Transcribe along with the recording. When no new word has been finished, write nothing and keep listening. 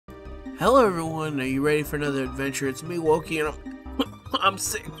Hello everyone, are you ready for another adventure? It's me, Wokey, and I'm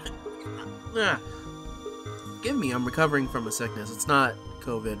sick. Give me, I'm recovering from a sickness. It's not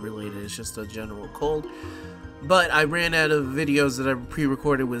COVID related, it's just a general cold. But I ran out of videos that I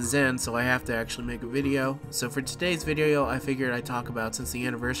pre-recorded with Zen, so I have to actually make a video. So for today's video, I figured I'd talk about, since the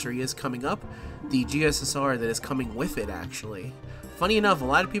anniversary is coming up, the GSSR that is coming with it, actually. Funny enough, a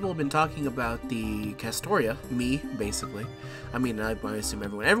lot of people have been talking about the Castoria, me, basically. I mean, I assume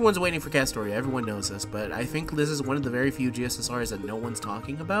everyone's waiting for Castoria, everyone knows this, but I think this is one of the very few GSSRs that no one's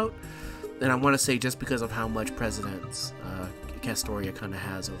talking about. And I want to say just because of how much precedence Castoria kind of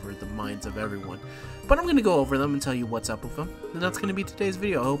has over the minds of everyone. But I'm going to go over them and tell you what's up with them. And that's going to be today's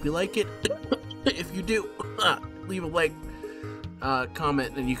video. I hope you like it. If you do, leave a like,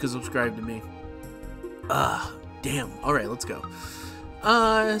 comment, and you can subscribe to me. Damn. Alright, let's go.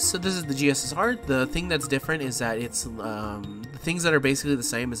 So this is the GSSR. The thing that's different is that it's, the things that are basically the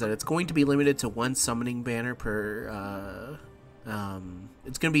same is that it's going to be limited to one summoning banner per,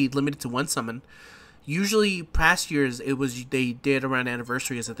 it's going to be limited to one summon. Usually, past years, they did around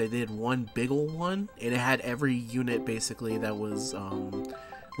anniversary is that they did one big ol' one, and it had every unit basically that was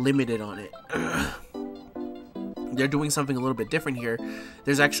limited on it. They're doing something a little bit different here.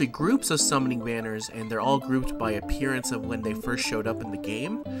 There's actually groups of summoning banners, and they're all grouped by appearance of when they first showed up in the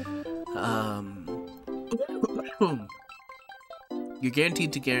game. You're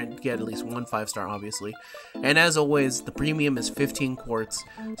guaranteed to get at least one 5-star, obviously. And as always, the premium is 15 quartz.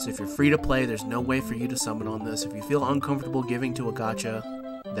 So if you're free to play, there's no way for you to summon on this. If you feel uncomfortable giving to a gacha,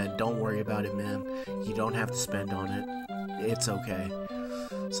 then don't worry about it, man. You don't have to spend on it. It's okay.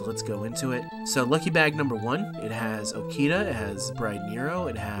 So let's go into it. So lucky bag number 1, it has Okita, it has Bride Nero,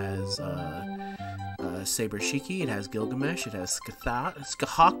 it has Saber Shiki, it has Gilgamesh, it has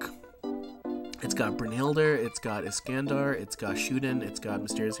Skahak. It's got Brynhildr, it's got Iskandar, it's got Shuden, it's got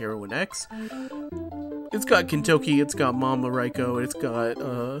Mysterious Heroine X, it's got Kintoki, it's got Mama Raiko, it's got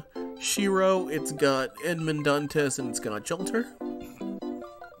Shiro, it's got Edmund Dantes, and it's got Jolter.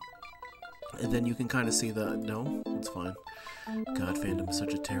 And then you can kind of see the... No, it's fine. God, fandom is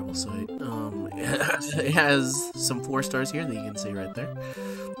such a terrible site. It has some 4 stars here that you can see right there.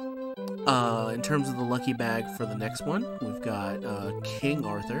 In terms of the lucky bag for the next one, we've got King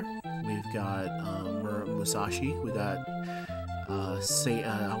Arthur, we've got Musashi, we got I was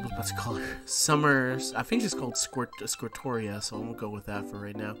about to call her Summer, I think she's called Squirtoria, so I'm gonna go with that for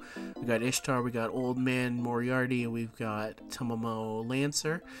right now. We got Ishtar, we got Old Man Moriarty, we've got Tomomo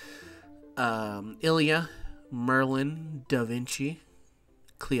Lancer, Ilya, Merlin, Da Vinci,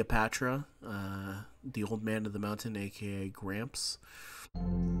 Cleopatra, the Old Man of the Mountain, aka Gramps,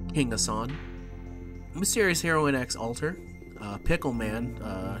 King Hassan, Mysterious Heroine X Alter, Pickle Man,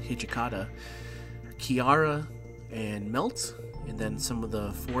 Hijikata, Kiara, and Melt, and then some of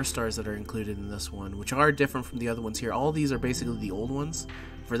the 4 stars that are included in this one, which are different from the other ones here. All these are basically the old ones.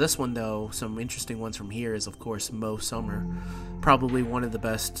 For this one, though, some interesting ones from here is, of course, Mo Summer. Probably one of the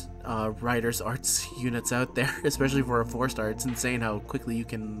best Writer's Arts units out there, especially for a 4-star. It's insane how quickly you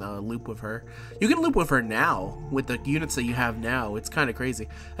can loop with her. You can loop with her now, with the units that you have now. It's kind of crazy.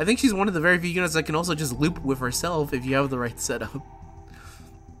 I think she's one of the very few units that can also just loop with herself if you have the right setup.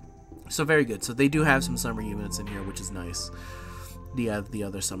 So very good. So they do have some summer units in here, which is nice. They have the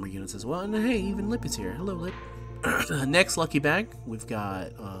other summer units as well. And hey, even Lip is here. Hello, Lip. Next lucky bag, we've got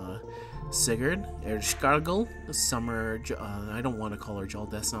Sigurd, Erdskargl, Summer, I don't want to call her Jol,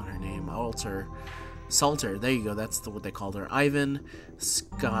 that's not her name, Alter, Salter, there you go, that's what they called her, Ivan,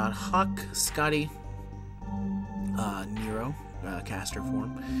 Skahak, Scotty, Nero, caster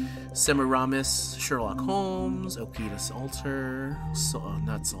form, Semiramis, Sherlock Holmes, Okita Salter,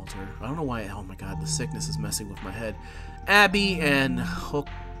 not Salter, I don't know why, oh my god, the sickness is messing with my head, Abby, and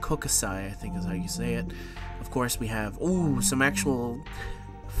Hokusai, I think is how you say it. Of course, we have, some actual...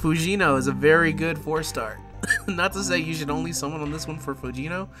 Fujino is a very good 4-star. Not to say you should only summon on this one for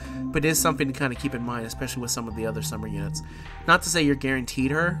Fujino, but it is something to kind of keep in mind, especially with some of the other summer units. Not to say you're guaranteed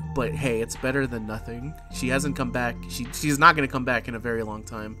her, but hey, it's better than nothing. She hasn't come back. She's not going to come back in a very long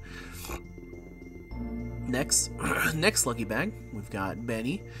time. Next lucky bag, we've got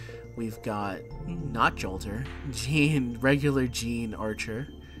Benny. We've got, not Jolter, regular Jean Archer.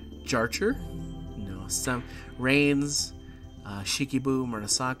 Jarcher? No, some Reigns, Shikibu,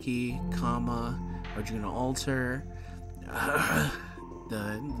 Murasaki, Kama, Arjuna Alter,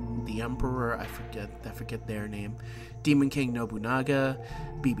 the Emperor, I forget their name, Demon King Nobunaga,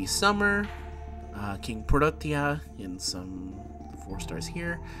 BB Summer, King Protea, and some 4 stars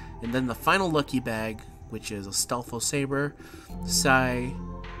here, and then the final lucky bag, which is a Stalfo Saber, Sai,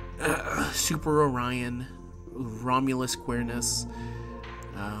 Super Orion, Romulus Quirnus,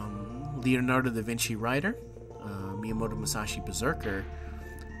 Leonardo da Vinci Rider, Miyamoto Musashi Berserker,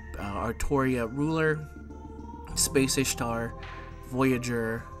 Artoria Ruler, Space Ishtar,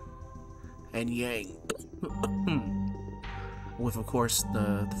 Voyager, and Yang. With, of course,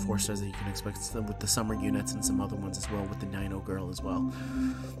 the 4 stars that you can expect with the summer units and some other ones as well, with the Dino Girl as well.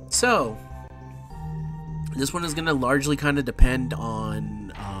 So, this one is going to largely kind of depend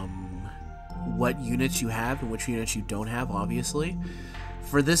on what units you have and which units you don't have, obviously.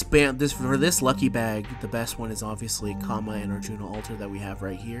 For this lucky bag, the best one is obviously Kama and Arjuna Altar that we have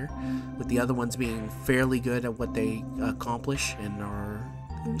right here, with the other ones being fairly good at what they accomplish and are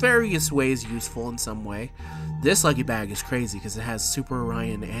in various ways useful in some way. This lucky bag is crazy because it has Super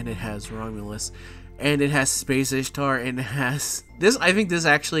Orion and it has Romulus and it has Space Ishtar and it has this. I think this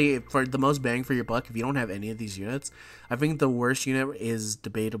actually, for the most bang for your buck, if you don't have any of these units, I think the worst unit is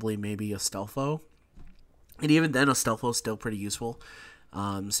debatably maybe a Stelfo, and even then a Stelfo is still pretty useful.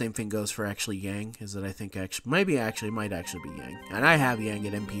 Same thing goes for actually Yang, is that I think might actually be Yang. And I have Yang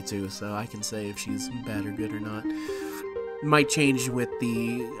at MP2, so I can say if she's bad or good or not. Might change with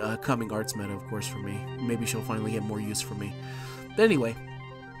the coming arts meta, of course, for me. Maybe she'll finally get more use for me. But anyway,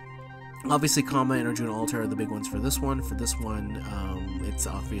 obviously Kama and Arjuna Altar are the big ones for this one. For this one, it's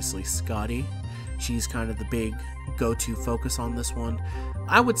obviously Scotty. She's kind of the big go-to focus on this one.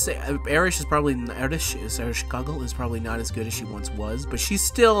 I would say Erish Kugel is probably not as good as she once was, but she's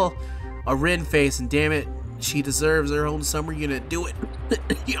still a Rin face, and damn it, she deserves her own summer unit. Do it.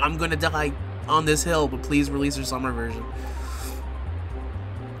 I'm gonna die on this hill, but please release her summer version.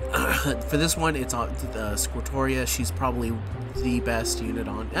 For this one, it's Squirtoria. She's probably the best unit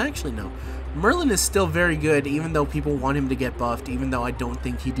on. Actually, no. Merlin is still very good, even though people want him to get buffed, even though I don't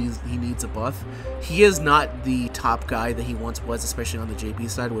think he needs a buff. He is not the top guy that he once was, especially on the JP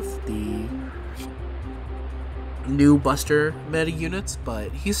side with the new Buster meta units,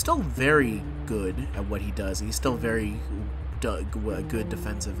 but he's still very good at what he does. He's still very good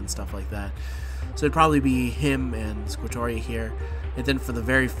defensive and stuff like that. So it'd probably be him and Squirtoria here. And then for the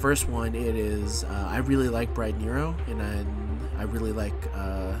very first one, it is, I really like Bright Nero, and then I really like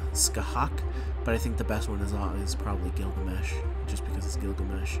Skahak, but I think the best one is probably Gilgamesh, just because it's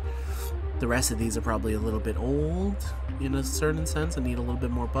Gilgamesh. The rest of these are probably a little bit old, in a certain sense, and need a little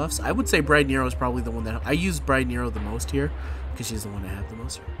bit more buffs. I would say Bright Nero is probably the one that, I use Bright Nero the most here, because she's the one I have the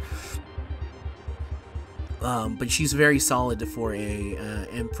most here. But she's very solid for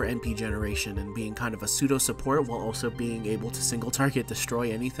NP generation and being kind of a pseudo support while also being able to single target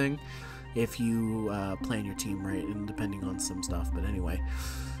destroy anything if you plan your team right and depending on some stuff. But anyway,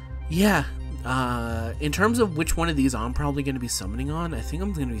 yeah. In terms of which one of these I'm probably going to be summoning on, I think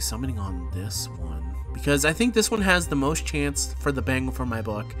I'm going to be summoning on this one because I think this one has the most chance for the bang for my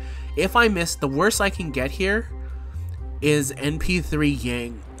buck. If I miss, the worst I can get here is NP3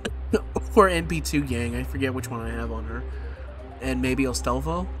 Yang. Or NP2 Yang, I forget which one I have on her, and maybe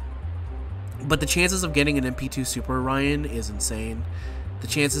Ostelvo. But the chances of getting an NP2 Super Orion is insane. The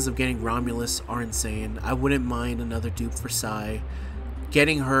chances of getting Romulus are insane. I wouldn't mind another dupe for Sai.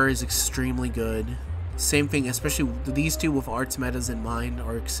 Getting her is extremely good. Same thing, especially these two with arts metas in mind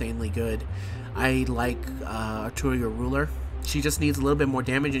are insanely good. I like Arturia Ruler. She just needs a little bit more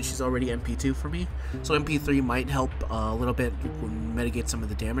damage, and she's already MP2 for me. So MP3 might help a little bit mitigate some of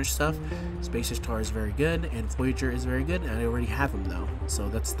the damage stuff. Space Ishtar is very good, and Voyager is very good, and I already have him, though. So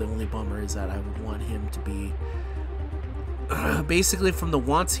that's the only bummer, is that I would want him to be... basically, from the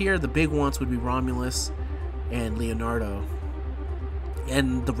wants here, the big wants would be Romulus and Leonardo.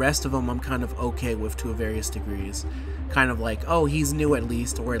 And the rest of them I'm kind of okay with to various degrees. Kind of like, oh, he's new at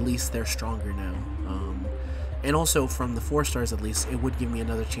least, or at least they're stronger now. And also, from the 4 stars at least, it would give me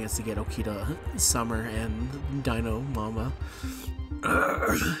another chance to get Okita, Summer, and Dino Mama.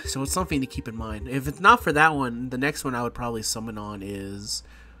 So it's something to keep in mind. If it's not for that one, the next one I would probably summon on is...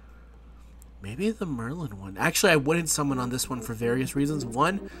 maybe the Merlin one. Actually, I wouldn't summon on this one for various reasons.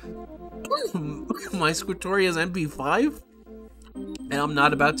 One, my Squirtoria is NP5, and I'm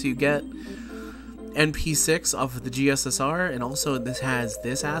not about to get NP6 off of the GSSR, and also this has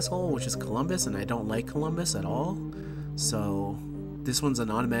this asshole, which is Columbus, and I don't like Columbus at all. So this one's an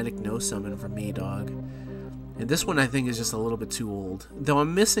automatic no summon for me, dog. And this one I think is just a little bit too old, though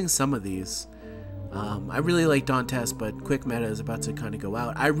I'm missing some of these. I really like Dantes, but Quick Meta is about to kind of go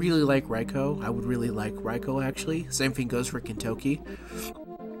out. I really like Raikou. I would really like Raikou, actually. Same thing goes for Kintoki.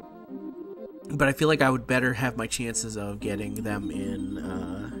 But I feel like I would better have my chances of getting them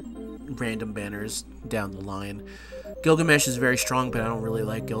in random banners down the line. Gilgamesh is very strong, but I don't really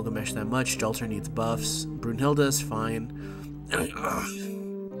like Gilgamesh that much. Jolter needs buffs. Brunhilde is fine.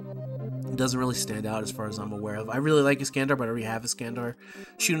 It doesn't really stand out as far as I'm aware of. I really like Iskandar, but I already have Iskandar.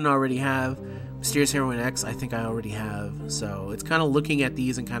 Shooting I already have. Mysterious Heroine X, I think I already have. So it's kind of looking at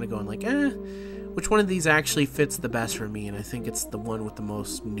these and kind of going like, which one of these actually fits the best for me? And I think it's the one with the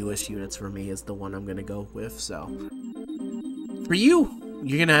most newest units for me is the one I'm going to go with. So for you,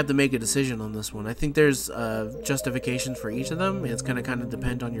 you're going to have to make a decision on this one. I think there's justifications for each of them. It's going to kind of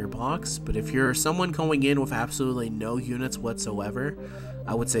depend on your box. But if you're someone going in with absolutely no units whatsoever,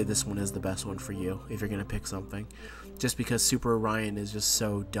 I would say this one is the best one for you if you're going to pick something. Just because Super Orion is just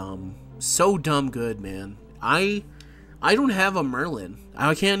so dumb. So dumb good, man. I don't have a Merlin.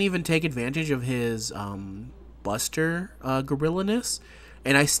 I can't even take advantage of his Buster gorilla-ness.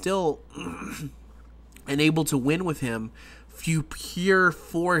 And I still am able to win with him through pure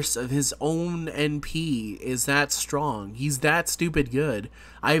force of his own NP is that strong. He's that stupid good.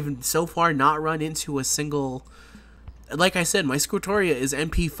 I've so far not run into a single... Like I said, my Squirtoria is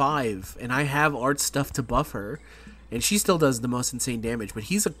NP5, and I have art stuff to buff her, and she still does the most insane damage, but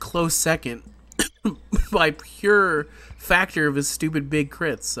he's a close second by pure factor of his stupid big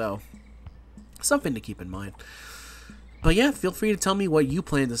crits, so something to keep in mind. But yeah, feel free to tell me what you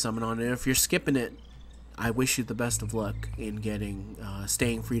plan to summon on, and if you're skipping it, I wish you the best of luck in getting,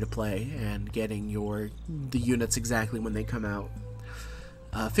 staying free to play and getting the units exactly when they come out.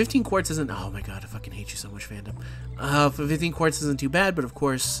 15 quartz isn't, oh my god, I fucking hate you so much, fandom. 15 quartz isn't too bad, but of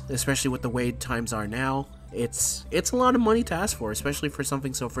course, especially with the way times are now, it's a lot of money to ask for, especially for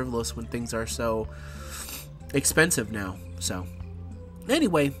something so frivolous when things are so expensive now. So,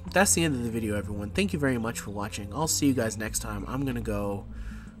 anyway, that's the end of the video, everyone. Thank you very much for watching. I'll see you guys next time. I'm gonna go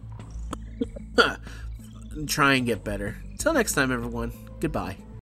try and get better. Till next time, everyone. Goodbye.